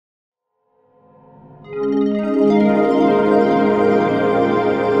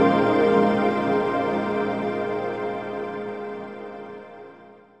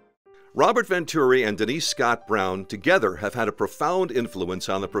Robert Venturi and Denise Scott Brown together have had a profound influence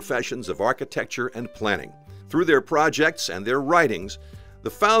on the professions of architecture and planning. Through their projects and their writings, the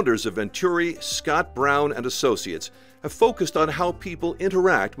founders of Venturi, Scott Brown and Associates have focused on how people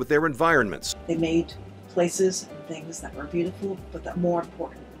interact with their environments. They made places and things that were beautiful, but that more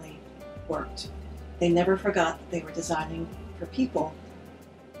importantly worked. They never forgot that they were designing for people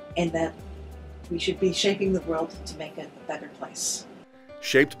and that we should be shaping the world to make it a better place.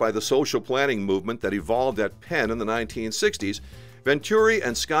 Shaped by the social planning movement that evolved at Penn in the 1960s, Venturi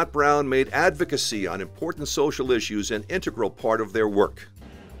and Scott Brown made advocacy on important social issues an integral part of their work.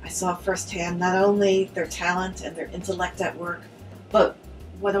 I saw firsthand not only their talent and their intellect at work, but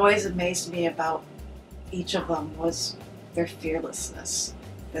what always amazed me about each of them was their fearlessness,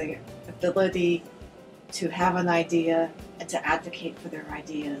 their ability to have an idea and to advocate for their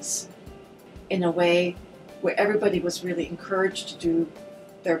ideas in a way where everybody was really encouraged to do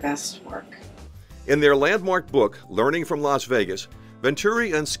their best work. In their landmark book, Learning from Las Vegas,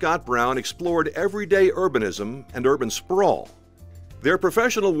 Venturi and Scott Brown explored everyday urbanism and urban sprawl. Their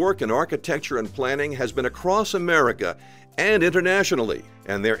professional work in architecture and planning has been across America and internationally,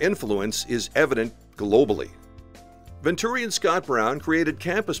 and their influence is evident globally. Venturi and Scott Brown created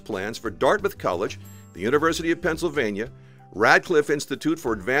campus plans for Dartmouth College, the University of Pennsylvania, Radcliffe Institute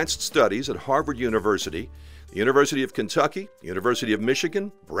for Advanced Studies at Harvard University, the University of Kentucky, the University of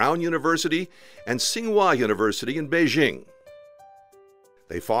Michigan, Brown University, and Tsinghua University in Beijing.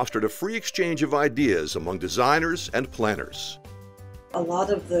 They fostered a free exchange of ideas among designers and planners. A lot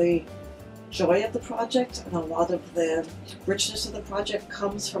of the joy of the project and a lot of the richness of the project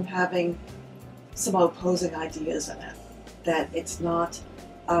comes from having some opposing ideas in it. That it's not,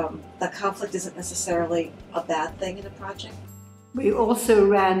 the conflict isn't necessarily a bad thing in a project. We also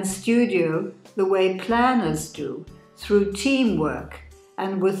ran studio the way planners do, through teamwork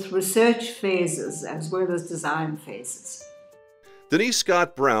and with research phases as well as design phases. Denise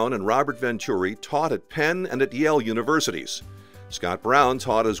Scott Brown and Robert Venturi taught at Penn and at Yale universities. Scott Brown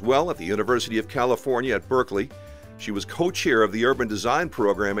taught as well at the University of California at Berkeley. She was co-chair of the Urban Design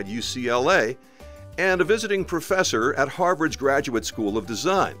program at UCLA and a visiting professor at Harvard's Graduate School of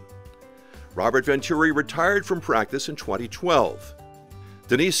Design. Robert Venturi retired from practice in 2012.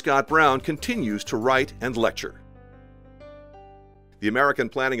 Denise Scott Brown continues to write and lecture. The American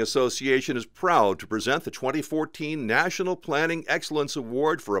Planning Association is proud to present the 2014 National Planning Excellence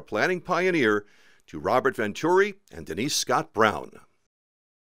Award for a Planning Pioneer to Robert Venturi and Denise Scott Brown.